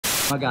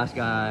Oh my gosh,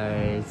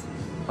 guys.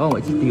 Oh,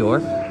 it's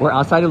Dior. We're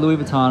outside of Louis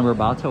Vuitton. We're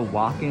about to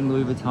walk in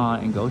Louis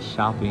Vuitton and go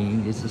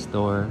shopping. It's a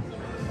store.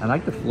 I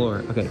like the floor.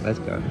 Okay, let's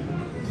go.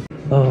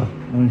 Oh,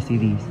 I want to see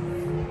these.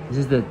 This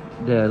is the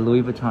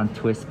Louis Vuitton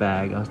twist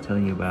bag I was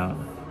telling you about.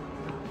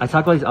 I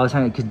talk about these all the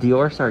time because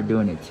Dior started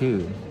doing it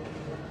too.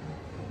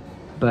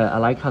 But I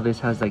like how this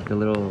has like the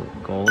little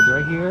gold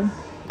right here.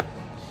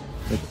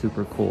 It's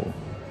super cool.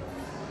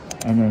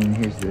 And then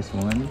here's this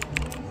one.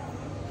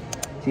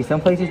 See,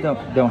 some places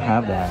don't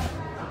have that.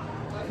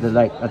 The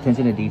like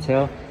attention to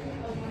detail.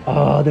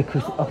 Oh,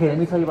 okay, let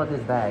me tell you about this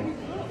bag.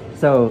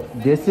 So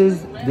this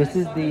is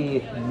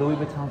the Louis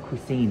Vuitton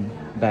Cuisine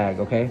bag,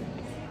 okay?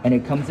 And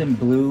it comes in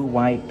blue,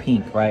 white,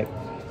 pink, right?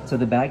 So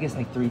the bag is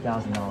like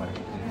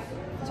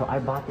 $3,000. So I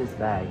bought this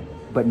bag,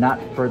 but not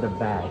for the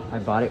bag. I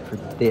bought it for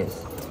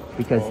this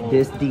because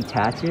this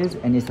detaches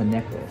and it's a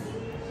necklace.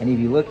 And if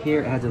you look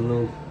here, it has the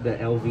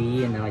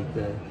LV and like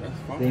the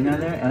thing on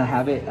there, and I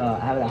have it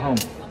at home.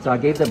 So I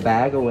gave the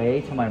bag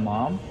away to my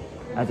mom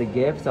as a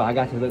gift, so I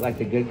got to look like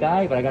the good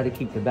guy, but I got to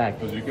keep the bag.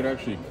 Because you could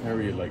actually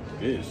carry it like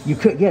this. You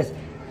could, yes.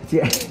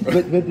 Yeah.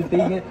 but the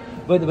thing is,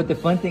 but the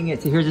fun thing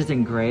is, here's just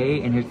in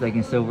gray, and here's like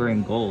in silver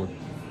and gold.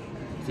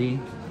 See,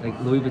 like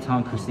Louis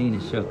Vuitton Cuisine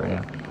is shook right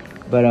now.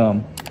 But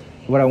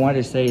what I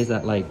wanted to say is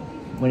that like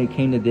when it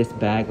came to this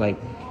bag, like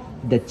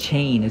the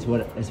chain is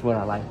what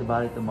I liked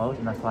about it the most,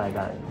 and that's why I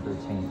got it for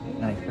the chain,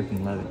 and I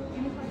freaking love it.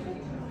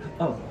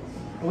 Oh,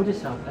 we'll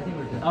just stop. I think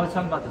we're good. I was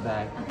talking about the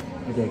bag,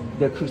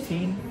 the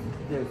Cuisine,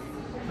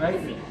 right?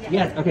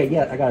 Yes. Okay.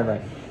 Yeah, I got it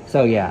right.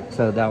 So yeah,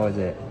 so that was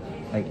it.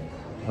 Like,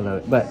 I love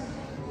it. But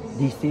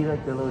do you see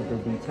like the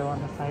detail on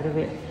the side of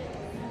it?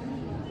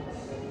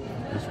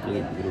 It's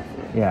really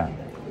beautiful. Yeah.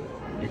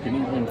 You can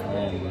even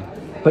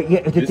but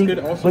yeah, the thing,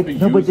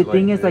 but the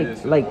thing is like I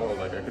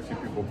could see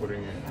people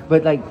putting it.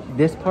 But like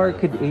this part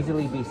could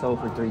easily be sold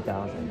for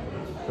 $3,000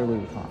 for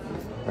Louis Vuitton,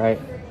 right?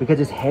 Because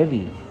it's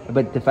heavy.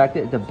 But the fact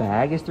that the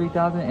bag is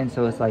 $3,000, and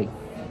so it's like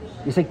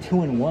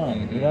 2 in 1.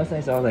 You know what I'm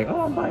saying? So I was like,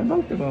 oh, I'm buying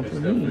both of them for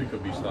me. Definitely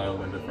could be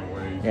styled in different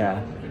ways. Yeah.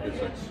 I think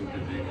it's like super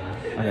genius.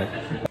 Okay.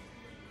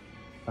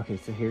 Okay,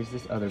 so here's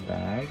this other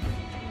bag.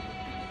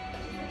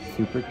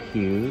 Super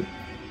cute.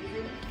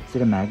 Is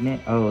it a magnet?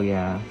 Oh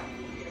yeah.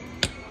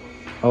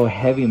 Oh,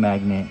 heavy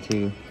magnet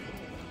too.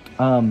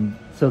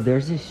 So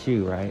there's this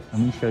shoe, right?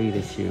 Let me show you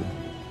this shoe.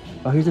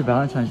 Oh, here's a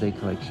Valentine's Day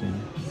collection.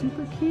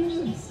 Super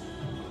cute.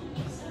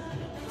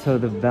 So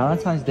the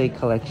Valentine's Day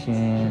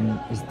collection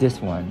is this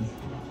one.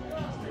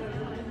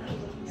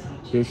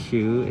 This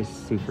shoe is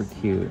super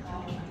cute.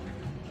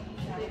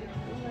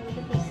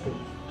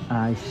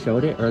 I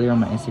showed it earlier on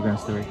my Instagram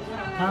story.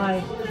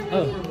 Hi.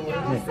 Oh,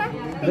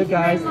 okay. Look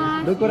guys,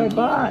 look what I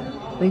bought.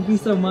 Thank you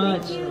so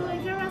much.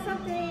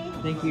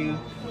 Thank you.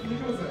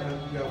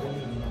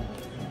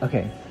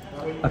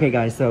 Okay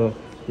guys, so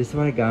this is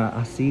what I got.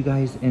 I'll see you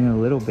guys in a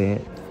little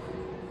bit.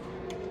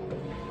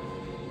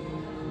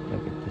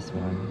 Look at this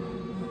one.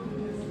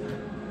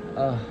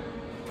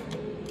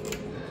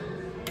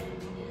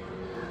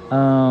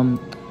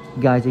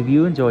 Guys, if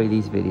you enjoy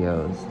these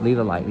videos, leave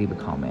a like, leave a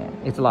comment.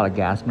 It's a lot of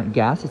gas.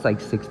 Gas is like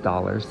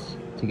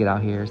 $6 to get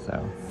out here,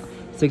 so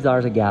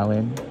 $6 a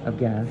gallon of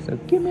gas. So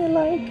give me a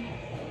like.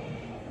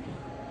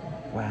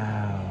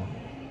 Wow.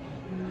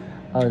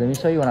 Oh, let me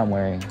show you what I'm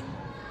wearing.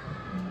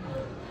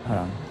 Hold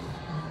on.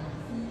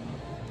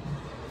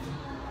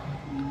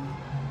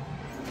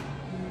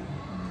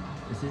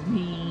 This is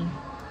me.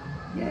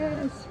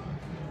 Yes.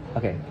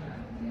 Okay.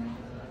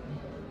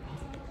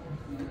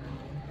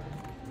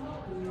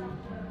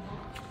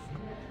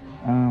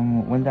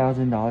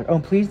 $1,000. Oh,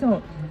 please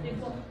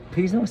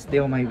don't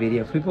steal my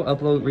video. People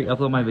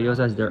re-upload my videos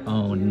as their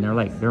own, and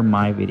they're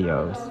my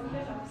videos.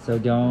 So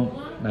don't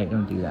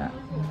do that.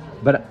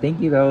 But thank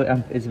you though.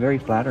 It's very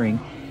flattering.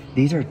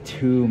 These are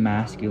too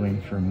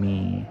masculine for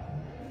me.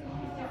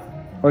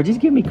 Or just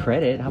give me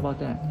credit. How about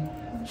that?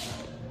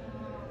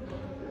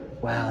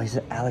 Wow, he's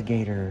an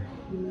alligator.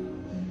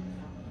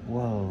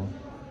 Whoa.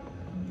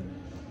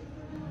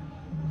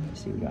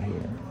 Let's see what we got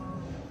here.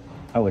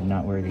 I would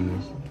not wear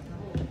these.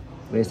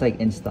 But it's like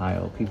in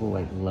style. People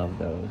like love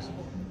those.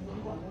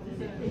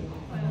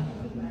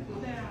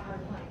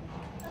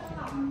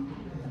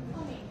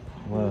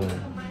 Whoa.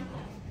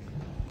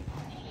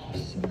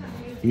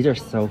 These are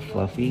so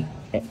fluffy.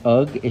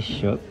 UGG is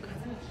shook.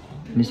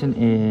 This one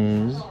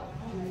is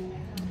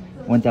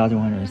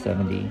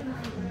 $1,170.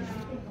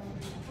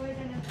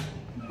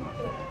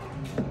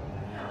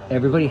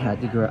 Everybody had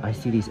to grow. I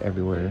see these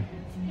everywhere.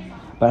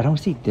 But I don't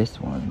see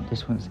this one.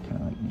 This one's kind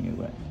of like new,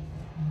 but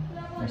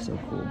they're so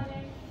cool.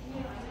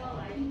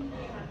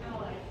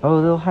 Oh,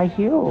 little high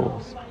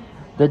heels.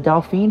 The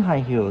Dauphine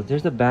high heels.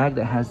 There's a bag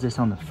that has this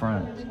on the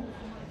front.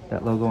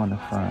 That logo on the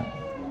front.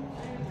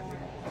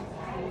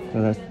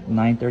 So that's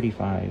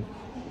 $935.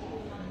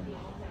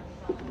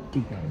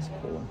 You guys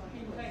cool.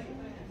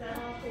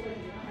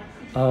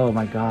 Oh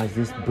my gosh,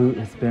 this boot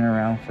has been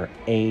around for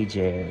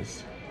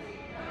ages.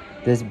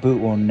 This boot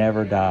will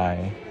never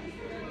die.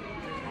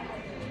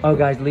 Oh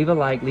guys, leave a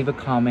like, leave a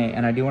comment,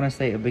 and I do want to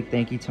say a big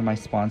thank you to my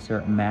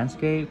sponsor,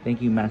 Manscaped.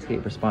 Thank you,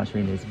 Manscaped, for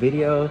sponsoring this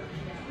video.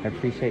 I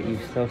appreciate you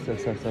so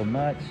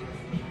much.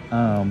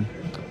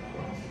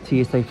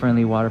 TSA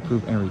friendly,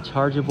 waterproof, and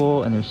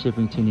rechargeable, and they're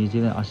shipping to New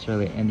Zealand,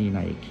 Australia, and the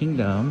United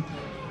Kingdom.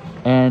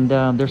 And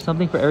there's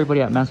something for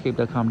everybody at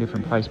manscaped.com,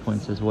 different price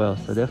points as well.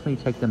 So definitely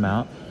check them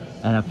out,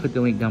 and I'll put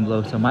the link down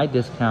below. So my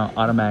discount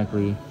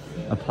automatically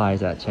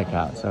applies at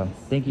checkout. So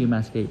thank you,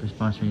 Manscaped, for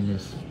sponsoring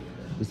this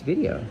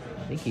video.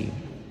 Thank you.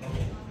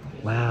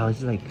 Wow, this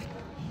is like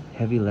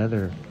heavy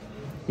leather.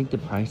 I think the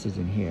price is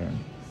in here.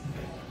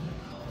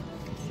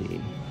 Let's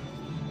see.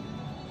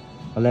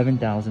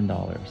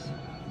 $11,000.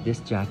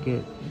 This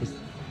jacket,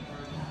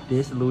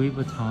 this Louis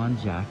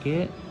Vuitton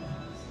jacket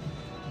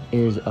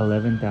is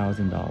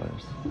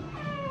 $11,000.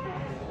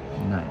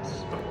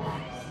 Nice.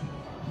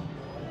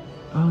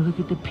 Oh, look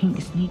at the pink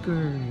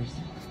sneakers.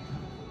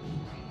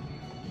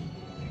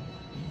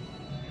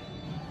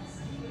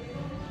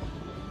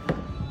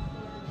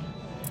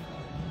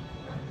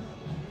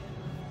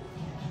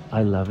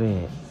 I love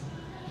it.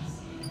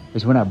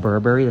 There's one at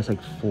Burberry that's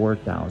like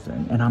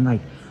 4,000, and I'm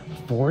like,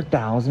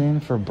 4,000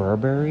 for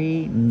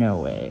Burberry? No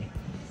way.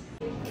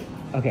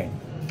 Okay,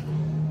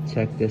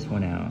 check this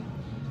one out.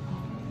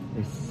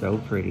 It's so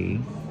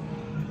pretty.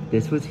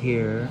 This was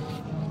here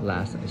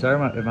last night. Sorry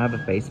if I have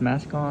a face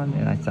mask on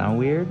and I sound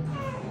weird.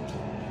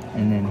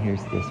 And then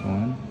here's this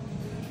one.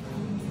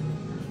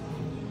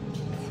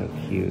 It's so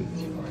cute.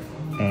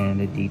 And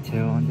the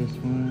detail on this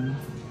one.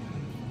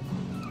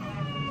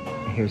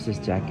 Here's this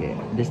jacket.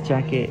 This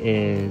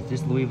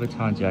Louis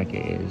Vuitton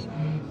jacket is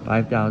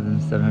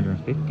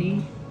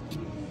 $5,750.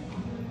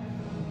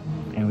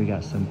 And we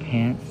got some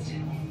pants.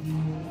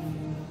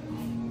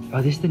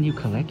 Oh, this is the new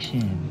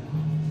collection.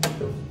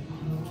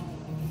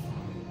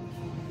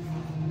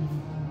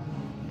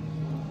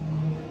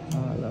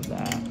 Oh, I love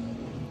that.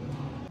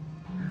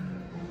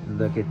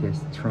 Look at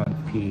this trunk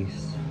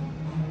piece.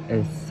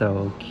 It's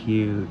so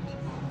cute.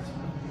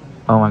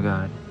 Oh my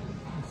God.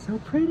 It's so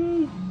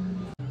pretty.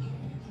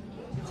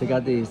 So I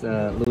got these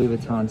Louis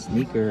Vuitton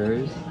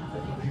sneakers.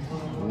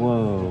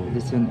 Whoa,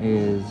 this one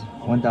is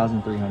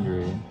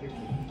 $1,300.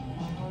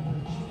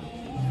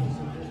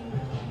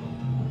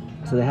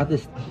 So they have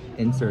this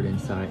insert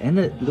inside, and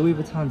the Louis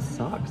Vuitton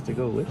socks to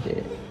go with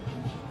it.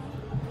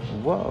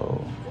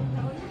 Whoa.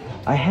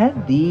 I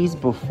had these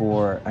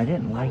before. I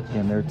didn't like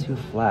them. They're too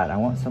flat. I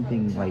want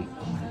something like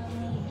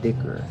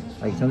thicker.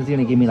 Like something's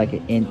gonna give me like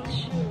an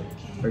inch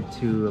or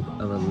two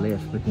of a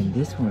lift. But then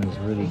this one is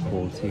really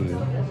cool too.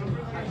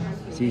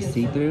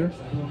 See-through?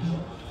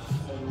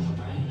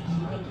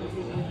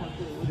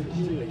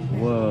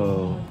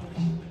 Whoa.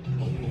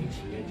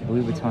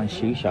 Louis Vuitton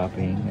shoe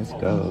shopping. Let's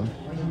go.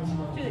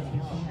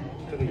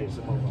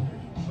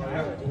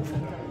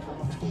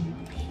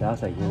 That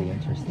was like really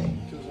interesting.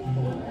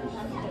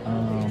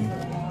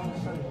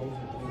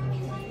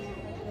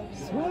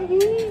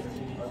 Swaggy.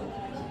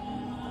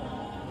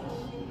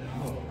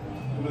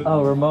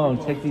 Oh, Ramon,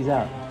 check these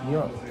out. You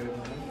know,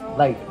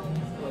 like,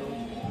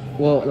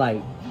 well,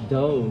 like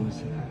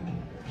those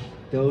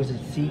are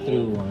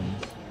see-through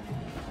ones.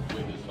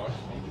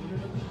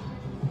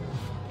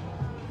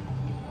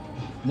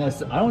 No,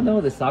 so I don't know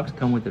if the socks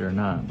come with it or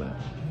not, but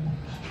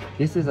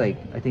this is like,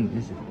 I think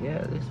this is,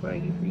 yeah, this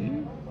swaggy for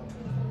you.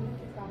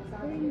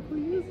 Swaggy for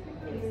you.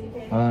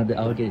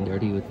 I'll get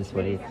dirty with this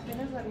way.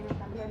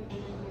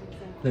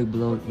 Like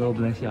little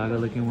Balenciaga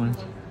looking ones.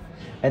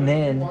 And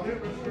then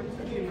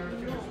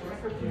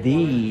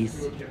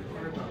these.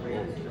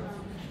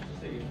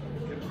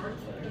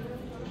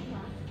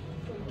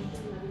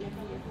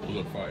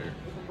 Look fire.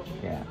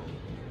 Yeah.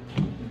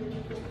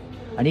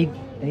 I need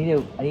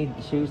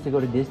shoes to go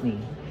to Disney.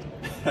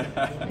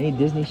 I need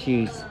Disney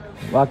shoes.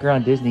 Walk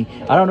around Disney.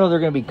 I don't know if they're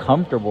gonna be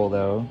comfortable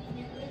though.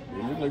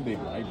 They look like they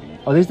might be.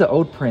 Oh, there's the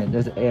old print.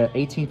 There's a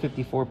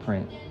 1854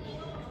 print.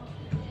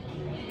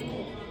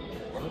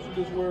 Why don't you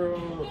just wear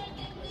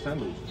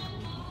sandals?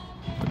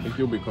 I think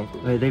you'll be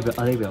comfortable. Are they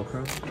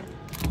Velcro?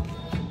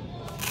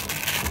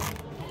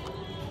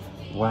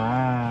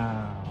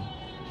 Wow.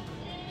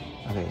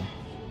 Okay.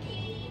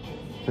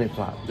 Flip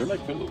flops. They're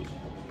like pillows.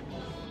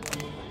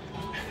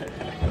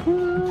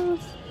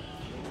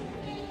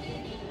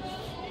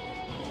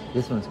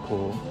 This one's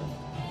cool.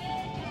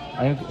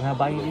 Can I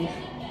buy you these?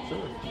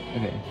 Sure.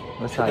 Okay.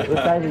 What size? What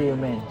size are you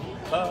in?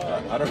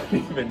 I don't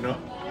even know.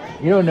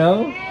 You don't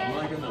know? I'm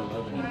like an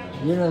 11.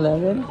 You're an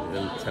 11?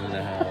 10 and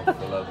a half,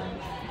 11.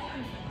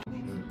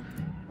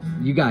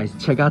 You guys,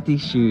 check out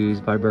these shoes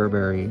by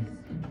Burberry.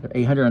 They're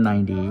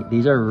 $890.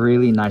 These are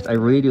really nice. I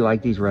really do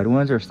like these red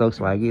ones. They're so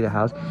swaggy, the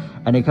house.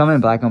 And they come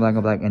in black on black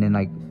on black, and then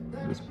like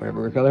this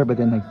whatever color, but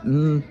then like,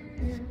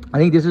 I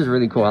think this is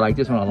really cool. I like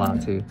this one a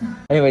lot too.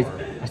 Anyways,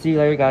 I'll see you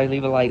later, guys.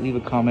 Leave a like, leave a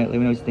comment, let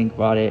me know what you think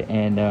about it.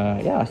 And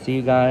yeah, I'll see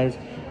you guys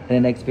in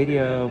the next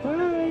video. Bye.